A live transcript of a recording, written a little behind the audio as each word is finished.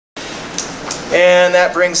And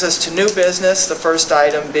that brings us to new business, the first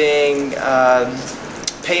item being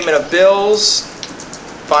payment of bills,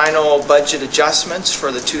 final budget adjustments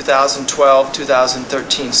for the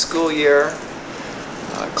 2012-2013 school year,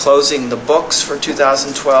 closing the books for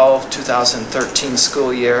 2012-2013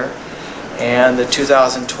 school year, and the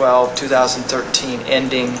 2012-2013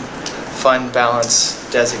 ending fund balance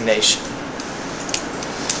designation.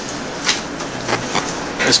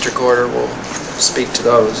 Mr. Gorder will speak to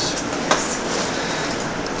those.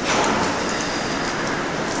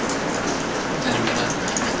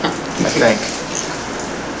 I think.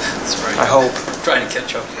 That's right. I hope. I'm trying to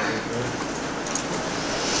catch up.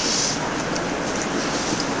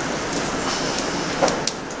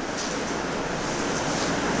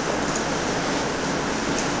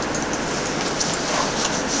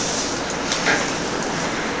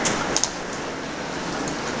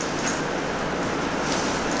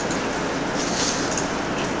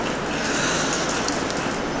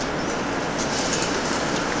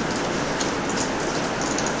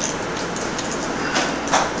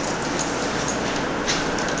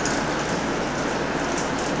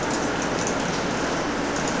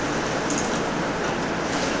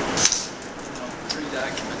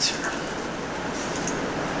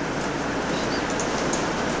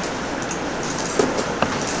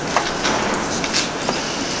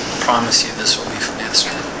 I promise you this will be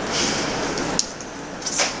faster.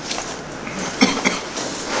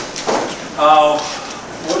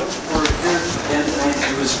 What we're here again tonight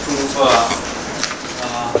to do is approve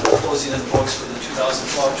closing of the books for the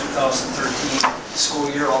 2012-2013 school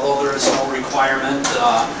year. Although there is no requirement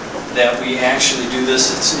that we actually do this,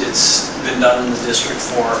 it's been done in the district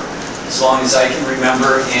for as long as I can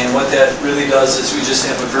remember. And what that really does is we just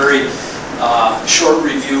have a very short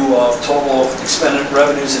review of total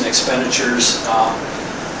revenues and expenditures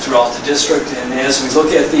throughout the district. And as we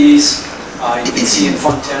look at these, you can see in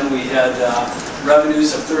Fund 10 we had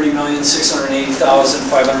revenues of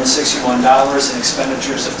 $30,680,561 and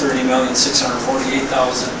expenditures of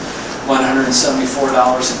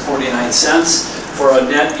 $30,648,174.49 for a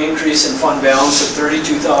net increase in fund balance of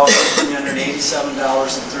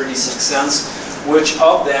 $32,387.36. which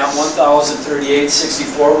of that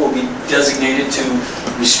 $1,038.64 will be designated to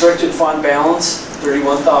restricted fund balance,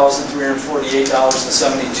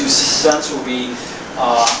 $31,348.72 will be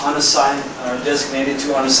unassigned or designated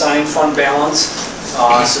to unassigned fund balance.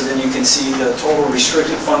 So then you can see the total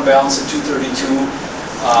restricted fund balance of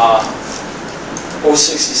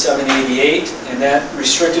 $232,067.88, and that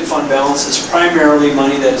restricted fund balance is primarily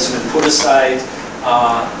money that has been put aside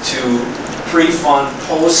to pre-fund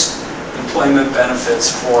post-employment benefits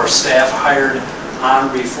for staff hired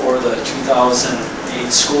on before the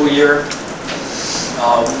 2008 school year.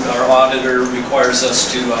 Our auditor requires us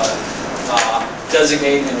to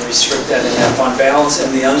designate and restrict that in that fund balance,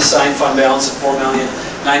 and the unassigned fund balance of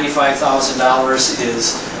 $4,095,000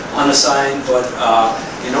 is unassigned, but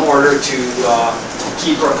in order to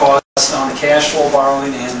keep our costs down to cash flow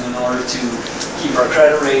borrowing and in order to keep our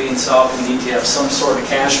credit ratings up, we need to have some sort of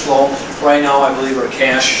cash flow. Right now, I believe our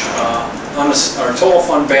our total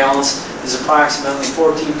fund balance is approximately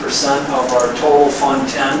 14% of our total Fund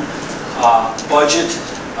 10 budget,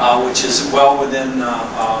 which is well within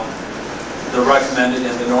the recommended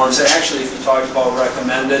and the norms. Actually, if you talked about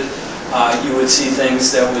recommended, you would see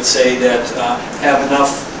things that would say that have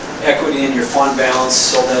enough equity in your fund balance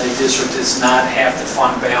so that a district does not have to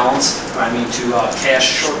fund balance,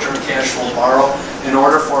 short-term cash flow borrow. In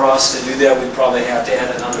order for us to do that, we'd probably have to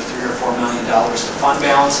add another $3 or $4 million to fund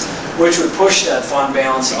balance, which would push that fund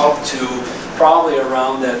balance up to probably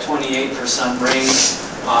around that 28% range.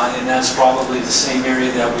 And that's probably the same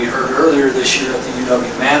area that we heard earlier this year at the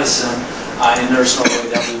UW-Madison. And there's no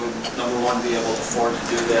way that we would, number one, be able to afford to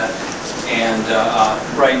do that. And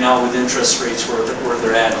right now, with interest rates where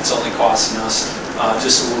they're at, it's only costing us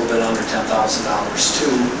just a little bit under $10,000 to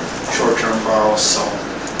short-term borrows. So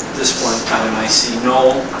at this point in time, I see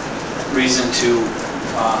no reason to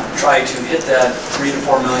try to hit that $3 to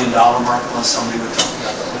 $4 million mark unless somebody would tell me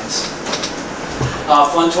otherwise.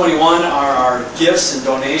 Fund 21 are our gifts and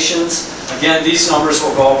donations. Again, these numbers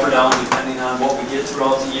will go up or down depending on what we get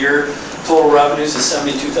throughout the year. Total revenues is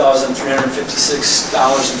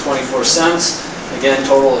 $72,356.24. Again,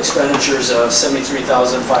 total expenditures of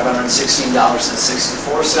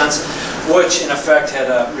 $73,516.64, which in effect had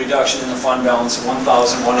a reduction in the fund balance of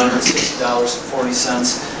 $1,160.40.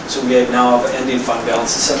 So we now have an ending fund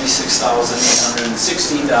balance of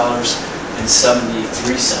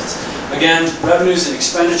 $76,816.73. Again, revenues and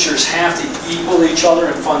expenditures have to equal each other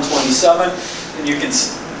in Fund 27, and you can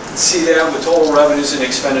see that with total revenues and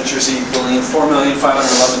expenditures equaling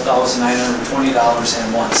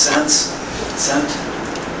 $4,511,920.01.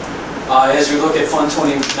 As we look at Fund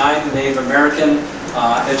 29, the Native American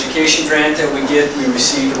education grant that we get, we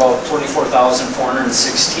received about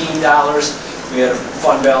 $24,416. We had a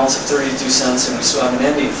fund balance of 32 cents, and we still have an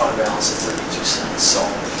ending fund balance of 32 cents. So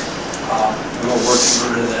we'll work to get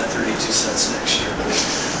rid of that 32 cents next year.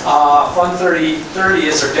 Fund 30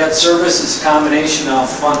 is our debt service. It's a combination of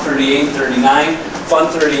Fund 38 and 39. Fund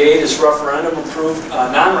 38 is referendum approved,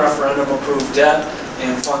 non-referendum approved debt,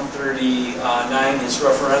 and Fund 39 is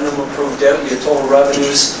referendum approved debt. We have total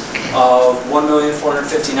revenues of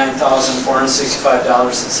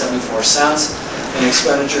 $1,459,465.74, and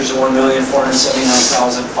expenditures of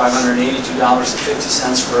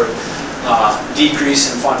 $1,479,582.50 for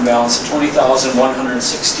decrease in fund balance of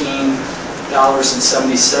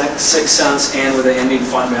 $20,116.76, and with an ending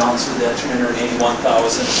fund balance with that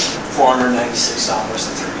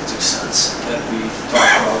 $381,496.32 that we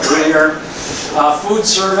talked about earlier. Food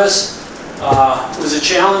service was a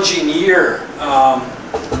challenging year.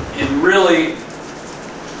 It really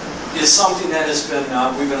is something that has been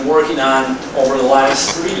we've been working on over the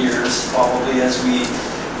last 3 years, probably,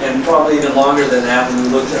 and probably even longer than that, when we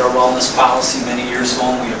looked at our wellness policy many years ago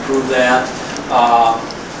and we approved that.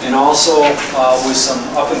 And also with some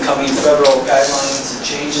up-and-coming federal guidelines and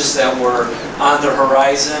changes that were on the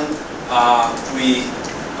horizon, we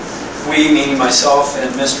meaning myself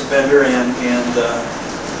and Mr. Bender and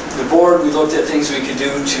the board, we looked at things we could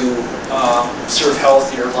do to serve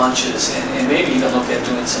healthier lunches, and maybe even look at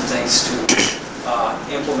doing some things to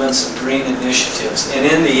implement some green initiatives. And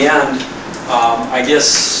in the end, I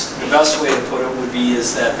guess the best way to put it would be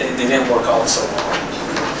is that they didn't work out so well.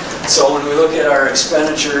 So when we look at our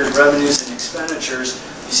expenditures, revenues and expenditures,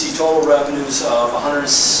 you see total revenues of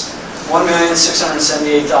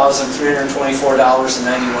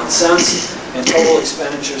 $1,678,324.91, and total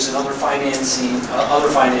expenditures and other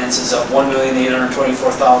finances of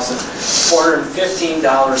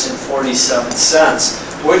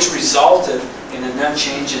 $1,824,415.47, which resulted in a net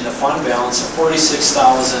change in the fund balance of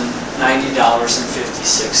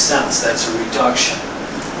 $46,090.56. That's a reduction.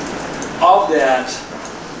 Of that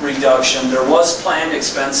reduction, there was planned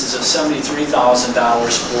expenses of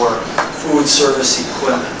 $73,000 for food service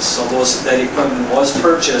equipment. So that equipment was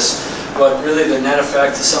purchased, but really the net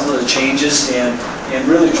effect of some of the changes and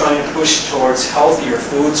really trying to push towards healthier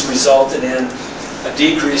foods resulted in a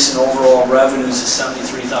decrease in overall revenues of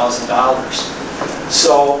 $73,000.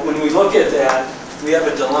 So when we look at that, we have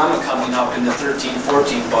a dilemma coming up in the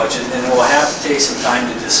 13-14 budget, and we'll have to take some time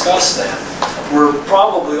to discuss that. We're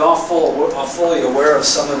probably all fully aware of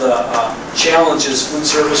some of the challenges food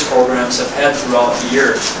service programs have had throughout the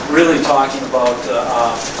year, really talking about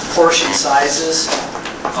portion sizes,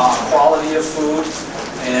 quality of food,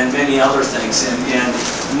 and many other things. And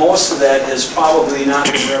most of that has probably not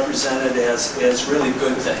been represented as really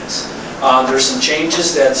good things. There's some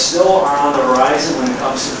changes that still are on the horizon when it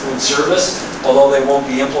comes to food service, although they won't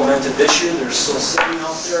be implemented this year. They're still sitting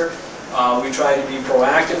out there. We try to be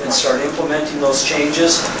proactive and start implementing those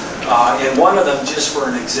changes. And one of them, just for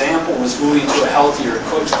an example, was moving to a healthier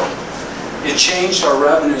cookie. It changed our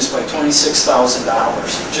revenues by $26,000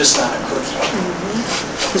 just on a cookie.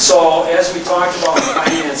 So as we talked about in the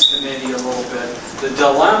Finance Committee a little bit, the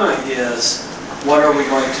dilemma is, what are we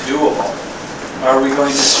going to do about it? Are we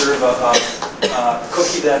going to serve a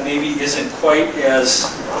cookie that maybe isn't quite as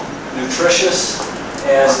nutritious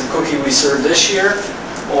as the cookie we served this year?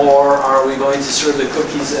 Or are we going to serve the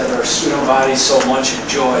cookies that our student body so much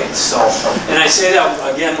enjoyed? So, and I say that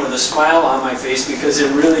again with a smile on my face because it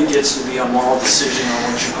really gets to be a moral decision on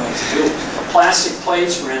what you're going to do. Plastic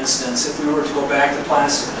plates, for instance, if we were to go back to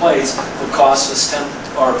plastic plates, would cost us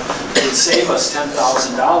would save us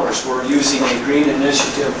 $10,000. We're using a green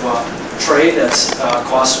initiative tray that's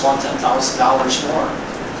costs about $10,000 more.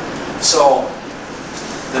 So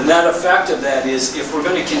the net effect of that is, if we're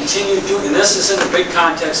going to continue doing, and this is in the big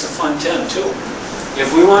context of Fund 10 too,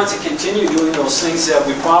 if we want to continue doing those things that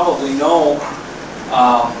we probably know,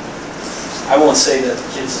 I won't say that the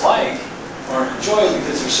kids like or enjoy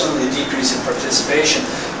because there's certainly a decrease in participation,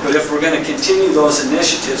 but if we're going to continue those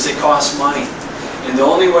initiatives, they cost money. And the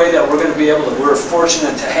only way that we're going to be able to, we're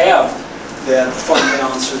fortunate to have that fund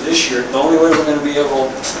balance for this year, the only way we're going to be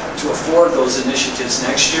able to afford those initiatives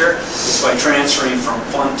next year is by transferring from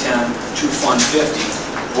Fund 10 to Fund 50,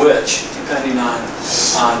 which, depending on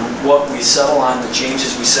what we settle on, the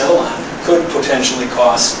changes we settle on, could potentially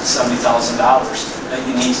cost $70,000 that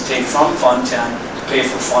you need to take from Fund 10 to pay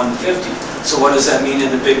for Fund 50. So what does that mean in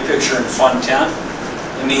the big picture in Fund 10?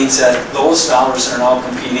 it means that those dollars are now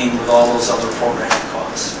competing with all those other programming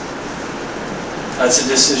costs. That's a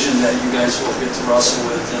decision that you guys will get to wrestle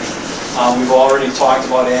with. And we've already talked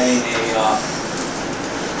about adding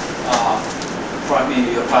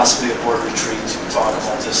possibly a board retreat to talk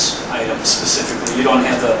about this item specifically. You don't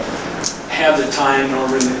have the time nor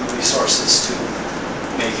really the resources to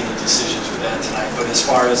make any decisions with that tonight. But as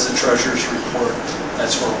far as the treasurer's report,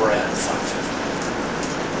 that's where we're at 550.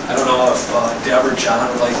 I don't know if Deb or John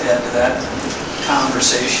would like to add to that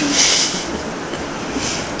conversation.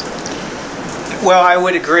 Well, I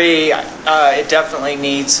would agree. It definitely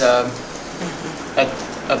needs a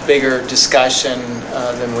bigger discussion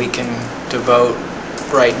than we can devote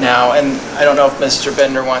right now. And I don't know if Mr.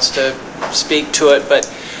 Bender wants to speak to it, but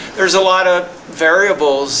there's a lot of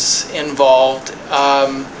variables involved.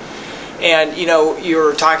 And you know, you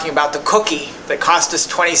were talking about the cookie that cost us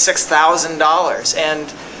 $26,000,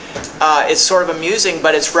 and it's sort of amusing,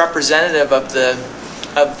 but it's representative of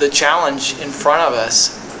the challenge in front of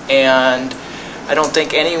us. And I don't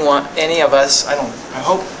think any of us, I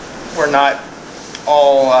hope we're not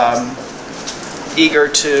all eager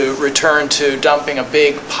to return to dumping a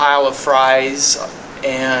big pile of fries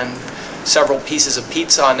and several pieces of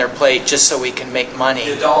pizza on their plate just so we can make money.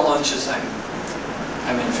 The adult lunches, I'm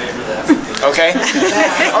in favor of that. Okay.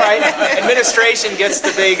 All right. Administration gets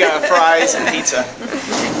the big fries and pizza.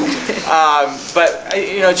 But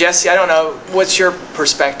you know, Jesse, I don't know, what's your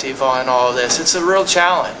perspective on all of this? It's a real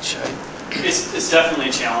challenge. It's definitely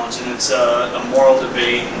a challenge, and it's a moral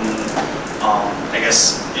debate, and I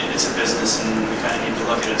guess it's a business, and we kind of need to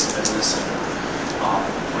look at it as a business. And,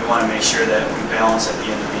 we want to make sure that we balance at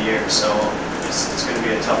the end of the year, so it's going to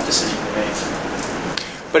be a tough decision to make.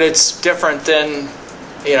 But it's different than,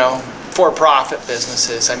 you know, for-profit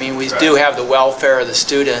businesses. I mean, we do have the welfare of the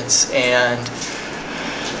students, and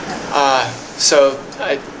so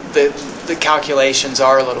the calculations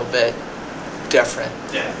are a little bit different.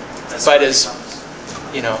 Yeah. But as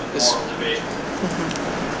you know, as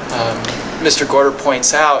Mr. Gorder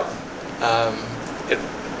points out,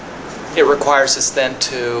 it requires us then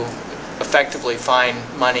to effectively find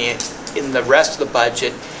money in the rest of the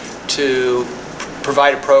budget to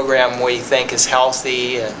provide a program we think is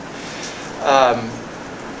healthy. And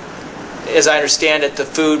as I understand it, the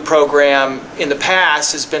food program in the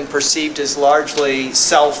past has been perceived as largely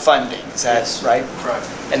self-funding. Is that right? Correct.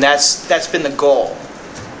 And that's been the goal.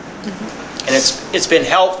 And it's been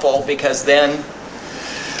helpful because then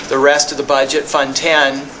the rest of the budget, Fund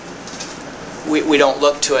 10, we don't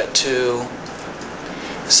look to it to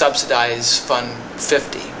subsidize Fund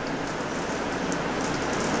 50.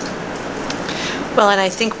 Well, and I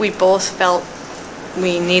think we both felt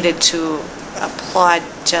we needed to applaud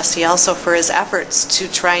Jesse also for his efforts to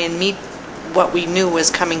try and meet what we knew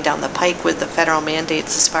was coming down the pike with the federal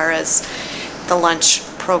mandates as far as the lunch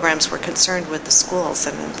programs were concerned with the schools.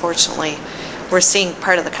 And unfortunately, we're seeing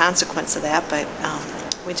part of the consequence of that, but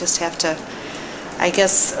we just have to, I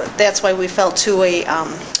guess that's why we felt to a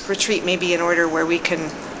retreat maybe in order where we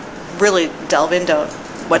can really delve into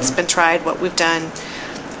what's been tried, what we've done,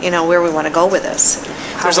 you know, where we want to go with this,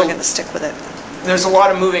 how we're going to stick with it. There's a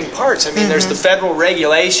lot of moving parts. I mean, there's the federal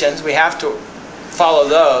regulations. We have to follow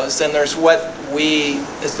those. Then there's what we,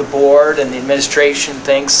 as the board and the administration,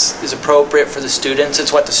 thinks is appropriate for the students.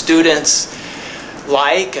 It's what the students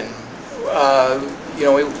like, and you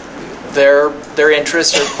know, their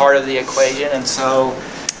interests are part of the equation, and so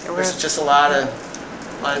there's just a lot of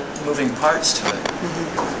moving parts to it.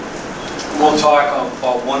 We'll talk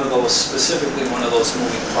about one of those, specifically one of those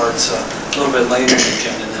moving parts a little bit later in the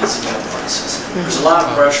agenda, and that's the meal prices. There's a lot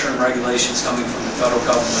of pressure and regulations coming from the federal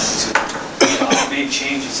government to make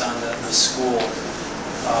changes on the school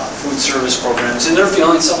food service programs, and they're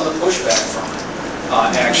feeling some of the pushback from it,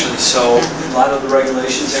 actually. So a lot of the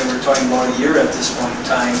regulations that we're talking about a year at this point in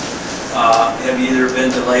time have either been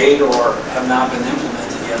delayed or have not been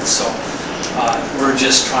implemented yet. So we're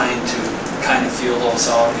just trying to kind of feel those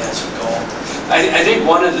out as we go. I think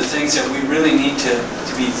one of the things that we really need to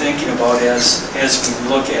be thinking about as we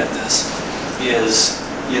look at this is,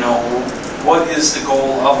 you know, what is the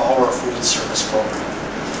goal of our food service program?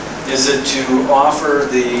 Is it to offer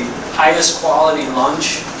the highest quality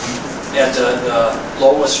lunch at the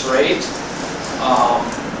lowest rate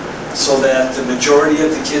so that the majority of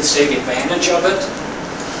the kids take advantage of it?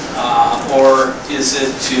 Or is it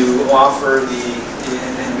to offer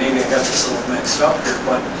and maybe I got this a little mixed up here,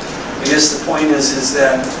 but I guess the point is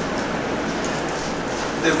that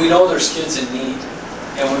we know there's kids in need,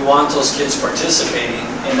 and we want those kids participating,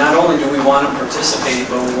 and not only do we want them participating,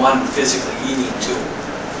 but we want them physically eating too.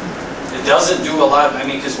 It doesn't do a lot, I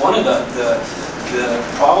mean, because one of the the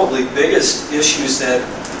probably biggest issues that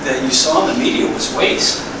you saw in the media was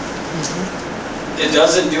waste. It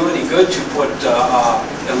doesn't do any good to put,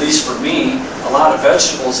 at least for me, a lot of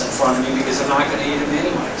vegetables in front of me because I'm not going to eat them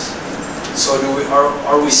anyways. So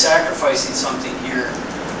are we sacrificing something here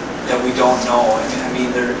that we don't know? I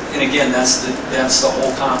mean, and again, that's the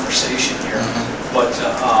whole conversation here. But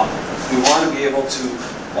we want to be able to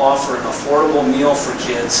offer an affordable meal for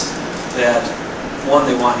kids that, one,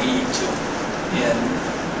 they want to eat too. And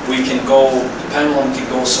we can go, the pendulum can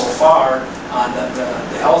go so far on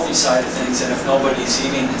the healthy side of things, and if nobody's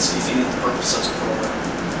eating, it's defeating the purpose of the program.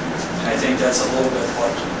 And I think that's a little bit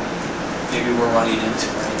what maybe we're running into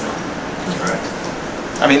right now. Correct.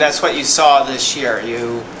 I mean, that's what you saw this year.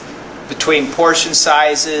 Between portion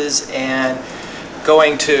sizes and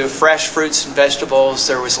going to fresh fruits and vegetables,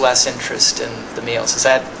 there was less interest in the meals. Is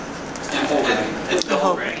that? And whole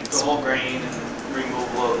grain. The whole grain and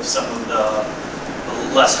removal of some of the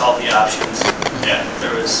less healthy options. Yeah,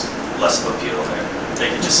 there was less of appeal there. They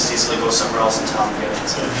could just as easily go somewhere else in town and get it.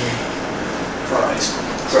 So. For high school.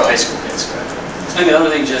 For high school kids, correct. And the other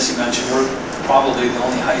thing Jesse mentioned, we're probably the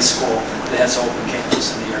only high school that has open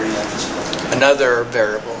campus in the area at this point. Another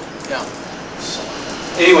variable, yeah. So,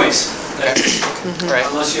 anyways, Right.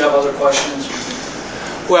 Unless you have other questions.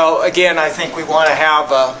 Well, again, I think we want to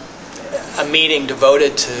have a meeting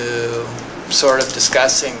devoted to sort of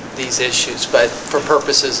discussing these issues, but for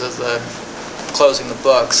purposes of closing the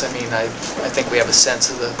books, I mean, I think we have a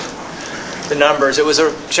sense of the numbers. It was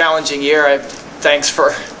a challenging year. I'm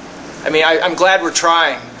glad we're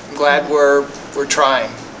trying. I'm glad we're trying.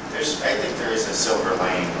 I think there is a silver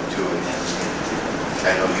lining to it.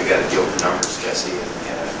 I know you got to deal with the numbers, Jesse,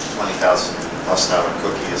 and $20,000+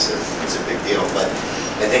 cookie is a big deal. But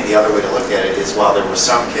I think the other way to look at it is, while there were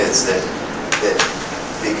some kids that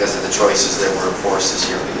because of the choices that were enforced this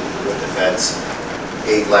year with the feds,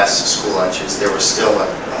 ate less school lunches, there was still a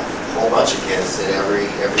whole bunch of kids that every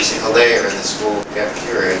single day are in the school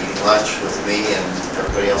cafeteria eating lunch with me and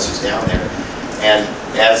everybody else who's down there. And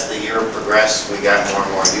as the year progressed, we got more and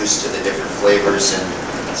more used to the different flavors, and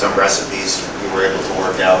some recipes we were able to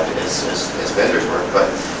work out as vendors work. But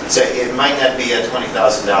so it might not be a $20,000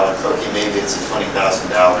 cookie, maybe it's a $20,000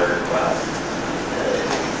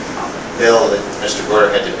 bill that Mr. Gorder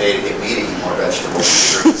had to pay to get me to eat more vegetables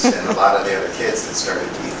and fruits, and a lot of the other kids that started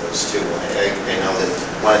to eat those too. I know that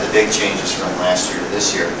one of the big changes from last year to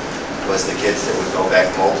this year was the kids that would go back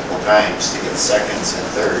multiple times to get seconds and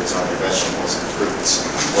thirds on their vegetables and fruits.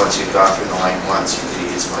 Once you'd gone through the line once, you could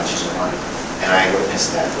eat as much as you wanted. And I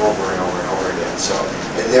witnessed that over and over and over again. So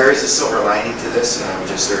there is a silver lining to this, and I would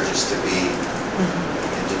just urge us to be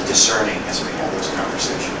discerning as we have those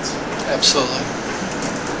conversations. Absolutely.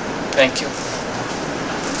 Thank you.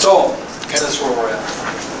 So, that's where we're at.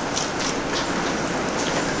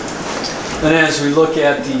 Then as we look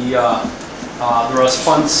at the rest,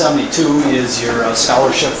 Fund 72 is your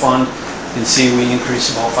scholarship fund. You can see we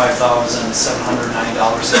increased about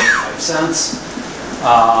 $5,709.85.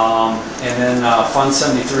 And then Fund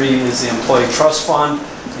 73 is the Employee Trust Fund.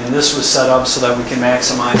 And this was set up so that we can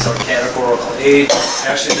maximize our categorical aid.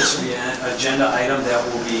 Actually, this will be an agenda item that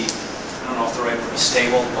will be, I don't know if the right word is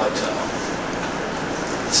tabled, but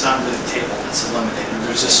it's not really tabled, it's eliminated.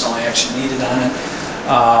 There's just no action needed on it.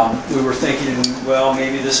 We were thinking, well,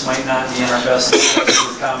 maybe this might not be in our best interest.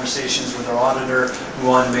 With conversations with our auditor, we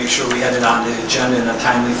wanted to make sure we had it on the agenda in a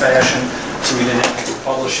timely fashion, so we didn't have to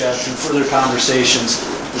publish that. Through further conversations,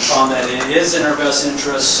 we found that it is in our best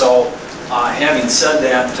interest. So having said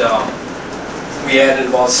that, we added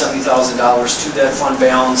about $70,000 to that fund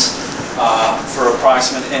balance for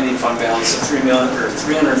approximate ending fund balance of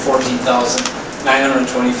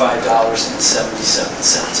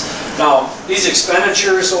 $314,925.77. Now, these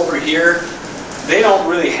expenditures over here, they don't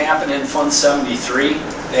really happen in Fund 73.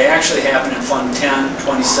 They actually happen in Fund 10,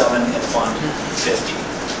 27, and Fund 50.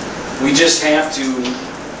 We just have to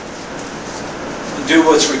do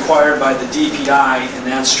what's required by the DPI, and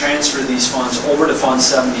that's transfer these funds over to Fund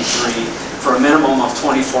 73 for a minimum of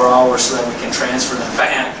 24 hours so that we can transfer them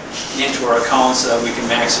back into our account so that we can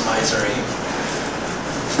maximize our aid.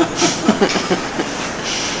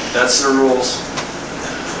 That's the rules.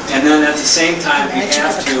 And then at the same time, we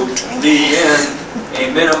have to be in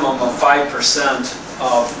a minimum of 5%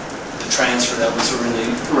 of the transfer that was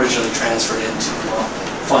originally transferred into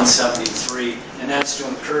Fund 73. And that's to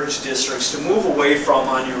encourage districts to move away from,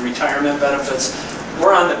 on your retirement benefits,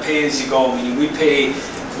 we're on the pay-as-you-go, meaning we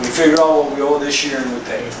figure out what we owe this year and we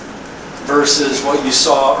pay. Versus what you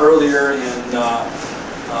saw earlier in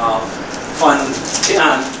Fund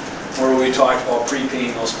 10, where we talked about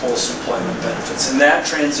prepaying those post-employment benefits. And that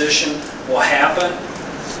transition will happen.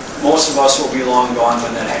 Most of us will be long gone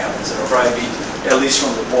when that happens. It'll probably be, at least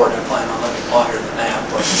from the board, I plan on living longer than that,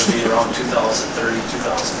 but it'll be around 2030,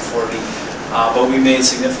 2040. But we made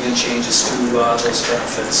significant changes to those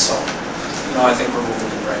benefits, so I think we're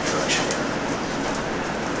moving in the right direction here.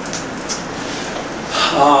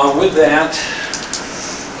 With that,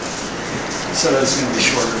 I said it was going to be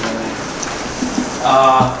shorter than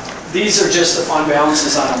that. These are just the fund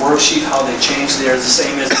balances on a worksheet, how they change. They're the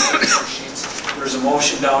same as the worksheets. There's a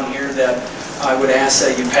motion down here that I would ask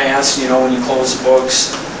that you pass, when you close the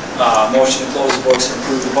books. Motion to close the books and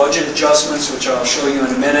approve the budget adjustments, which I'll show you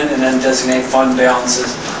in a minute, and then designate fund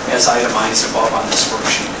balances as itemized above on this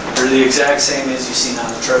worksheet. They're the exact same as you've seen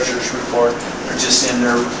on the treasurer's report. They're just in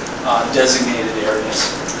their designated areas.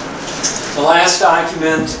 The last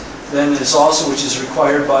document then is also, which is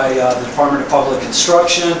required by the Department of Public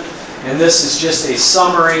Instruction, and this is just a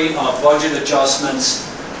summary of budget adjustments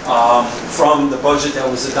from the budget that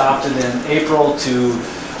was adopted in April to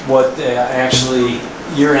what actually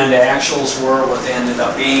year-end actuals were, what they ended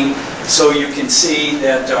up being. So you can see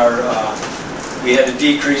that we had a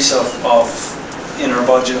decrease in our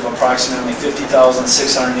budget of approximately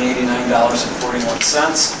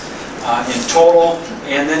 $50,689.41 in total.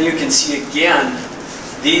 And then you can see again,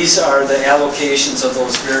 these are the allocations of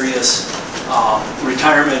those various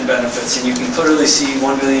retirement benefits, and you can clearly see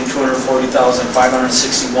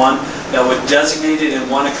 $1,240,561 that was designated in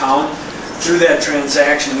one account. Through that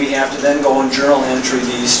transaction, we have to then go and journal entry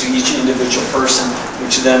these to each individual person,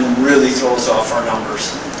 which then really throws off our numbers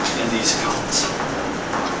in these accounts.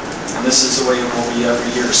 And this is the way it will be every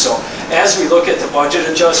year. So as we look at the budget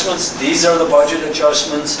adjustments, these are the budget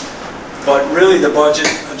adjustments, but really the budget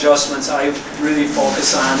adjustments I really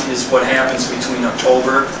focus on is what happens between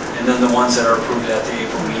October and then the ones that are approved at the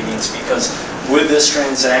April meetings, because with this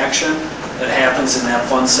transaction that happens in that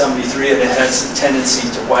Fund 73, it has a tendency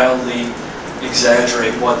to wildly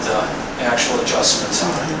exaggerate what the actual adjustments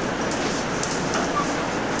are.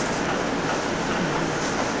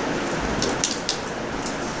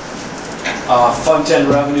 Fund 10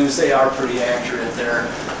 revenues, they are pretty accurate there.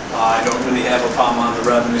 I don't really have a problem on the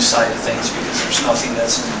revenue side of things because there's nothing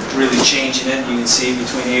that's really changing it. You can see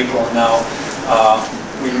between April and now,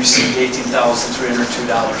 we received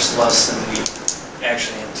 $18,302 less than we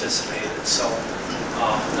actually anticipated. So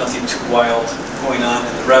nothing too wild going on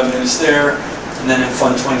in the revenues there. And then in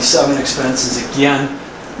Fund 27 expenses, again,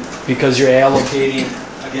 because you're allocating,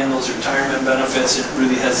 again, those retirement benefits, it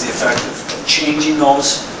really has the effect of changing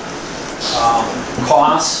those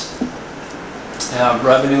costs.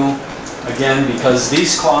 Revenue, again, because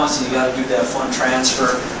these costs, and you got to do that fund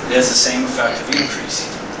transfer, it has the same effect of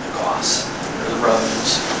increasing the costs or the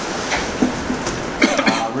revenues.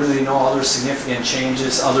 Really no other significant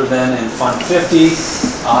changes other than in Fund 50.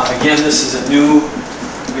 Again, this is a new,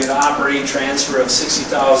 we had an operating transfer of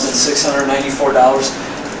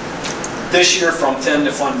 $60,694 this year from 10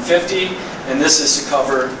 to Fund 50, and this is to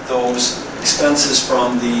cover those expenses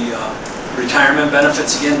from the retirement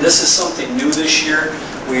benefits. Again, this is something new this year.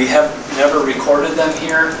 We have never recorded them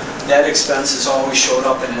here. That expense has always showed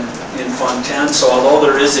up in Fund 10, so although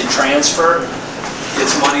there is a transfer,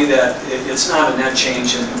 it's money that, it's not a net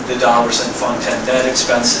change in the dollars in Fund 10. That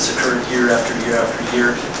expense has occurred year after year after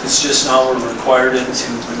year. It's just now we're required to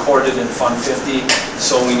record it in Fund 50,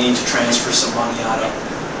 so we need to transfer some money out of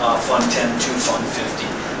Fund 10 to Fund 50.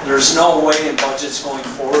 There's no way in budgets going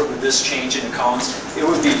forward with this change in accounts, it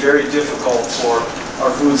would be very difficult for our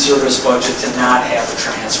food service budget to not have a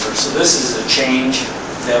transfer. So this is a change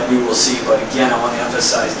that we will see, but again, I want to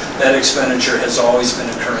emphasize that expenditure has always been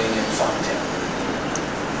occurring in Fund 10.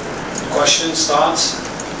 Questions, thoughts?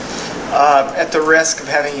 At the risk of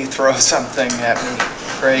having you throw something at me,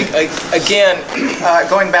 Craig, again,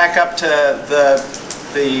 going back up to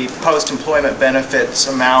the post-employment benefits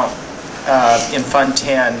amount in Fund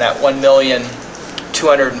 10, that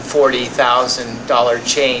 $1,240,000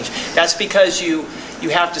 change, that's because you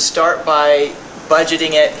have to start by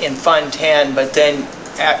budgeting it in Fund 10, but then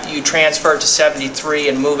you transfer it to 73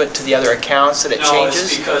 and move it to the other accounts that it changes? No,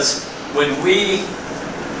 it's because when we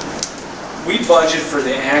budget for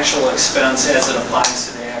the actual expense as it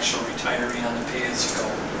applies to the actual retiree on the pay-as-you-go.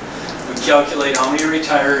 We calculate how many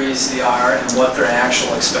retirees they are and what their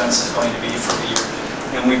actual expense is going to be for the year.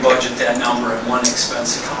 And we budget that number in one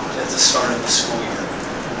expense account at the start of the school year.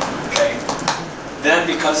 Okay? Then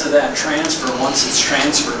because of that transfer, once it's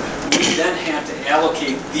transferred, we then have to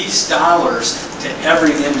allocate these dollars to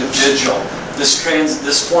every individual. This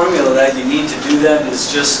formula that you need to do that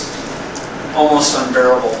is just almost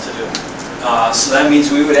unbearable to do. So that means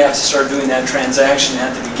we would have to start doing that transaction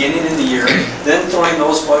at the beginning of the year, then throwing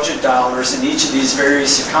those budget dollars in each of these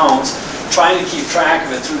various accounts, trying to keep track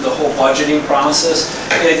of it through the whole budgeting process.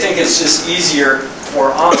 And I think it's just easier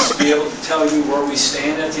for us to be able to tell you where we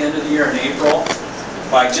stand at the end of the year in April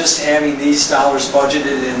by just having these dollars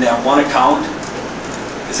budgeted in that one account,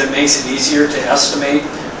 because it makes it easier to estimate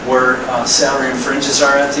where salary and fringes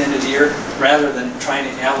are at the end of the year, rather than trying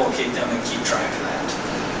to allocate them and keep track of that.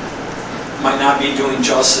 Might not be doing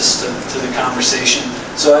justice to the conversation.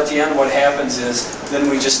 So at the end, what happens is, then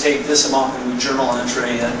we just take this amount and we journal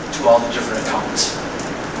entry into all the different accounts.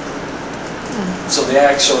 So the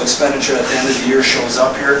actual expenditure at the end of the year shows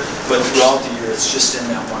up here, but throughout the year, it's just in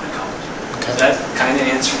that one account. Okay. Does that kind of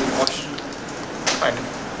answer the question? Fine.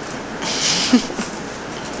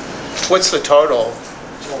 What's the total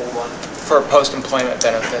Total one. for post-employment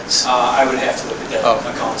benefits? I would have to look at that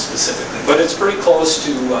account specifically, but it's pretty close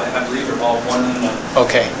to, I believe, about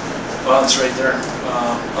Okay. well, it's right there.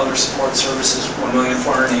 Other support services,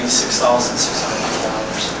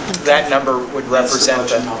 $1,486,600. That number would represent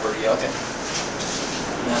That's the budget number, yeah. Okay.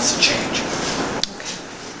 And that's a change.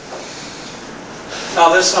 Now,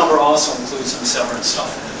 this number also includes some severance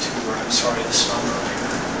stuff in it too, or I'm sorry, this number right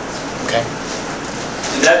here. Okay.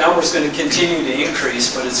 And that number is going to continue to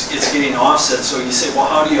increase, but it's getting offset. So you say, well,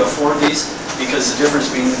 how do you afford these? Because the difference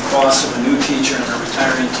between the cost of a new teacher and a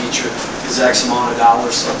retiring teacher is X amount of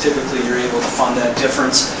dollars. So typically you're able to fund that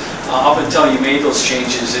difference. Up until you made those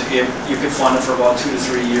changes, you could fund it for about 2 to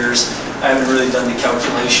 3 years. I haven't really done the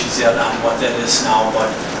calculations yet on what that is now, but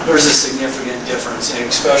there's a significant difference, and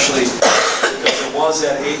especially because it was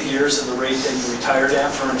at 8 years of the rate that you retired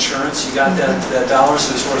at for insurance. You got that dollar,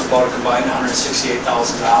 so it's worth about a combined $168,000.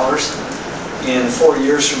 In 4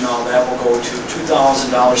 years from now, that will go to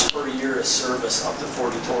 $2,000 per year of service, up to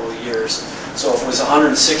 40 total years. So if it was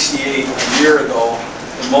 168 a year ago,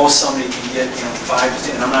 the most somebody can get in 5 to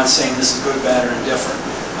 10. And I'm not saying this is good, bad, or indifferent.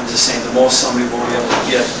 I'm just saying the most somebody will be able to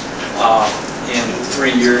get in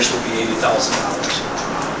 3 years would be $80,000.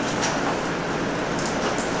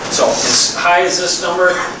 So as high as this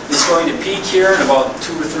number is going to peak here in about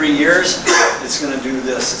 2 or 3 years, it's going to do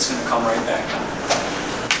this. It's going to come right back down.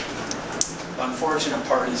 The unfortunate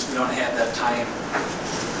part is we don't have that time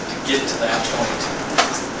to get to that point.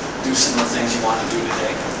 Do some of the things you want to do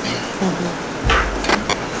today.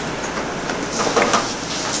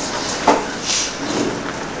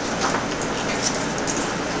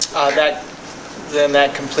 Then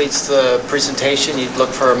that completes the presentation. You'd look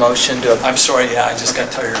for a motion to... I'm sorry, yeah, I just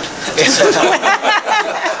got tired. I'm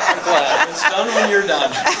glad. It's done when you're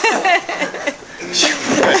done.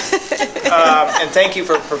 And thank you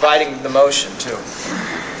for providing the motion, too.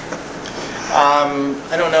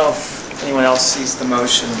 I don't know if anyone else sees the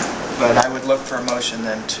motion, but I would look for a motion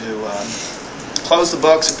then to close the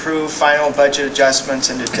books, approve final budget adjustments,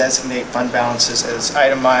 and to designate fund balances as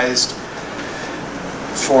itemized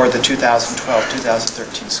for the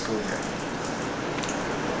 2012-2013 school year.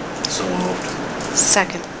 So moved.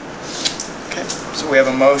 Second. Okay, so we have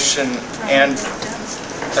a motion and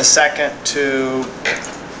a second to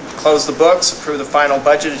close the books, approve the final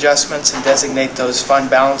budget adjustments, and designate those fund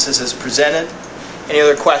balances as presented. Any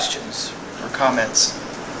other questions or comments?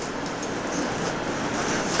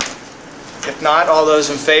 If not, all those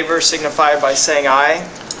in favor signify by saying aye.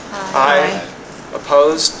 Aye.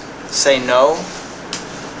 Opposed? Say no.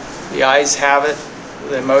 The ayes have it.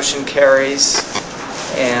 The motion carries,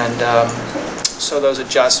 and so those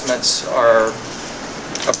adjustments are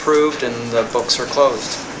approved and the books are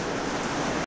closed.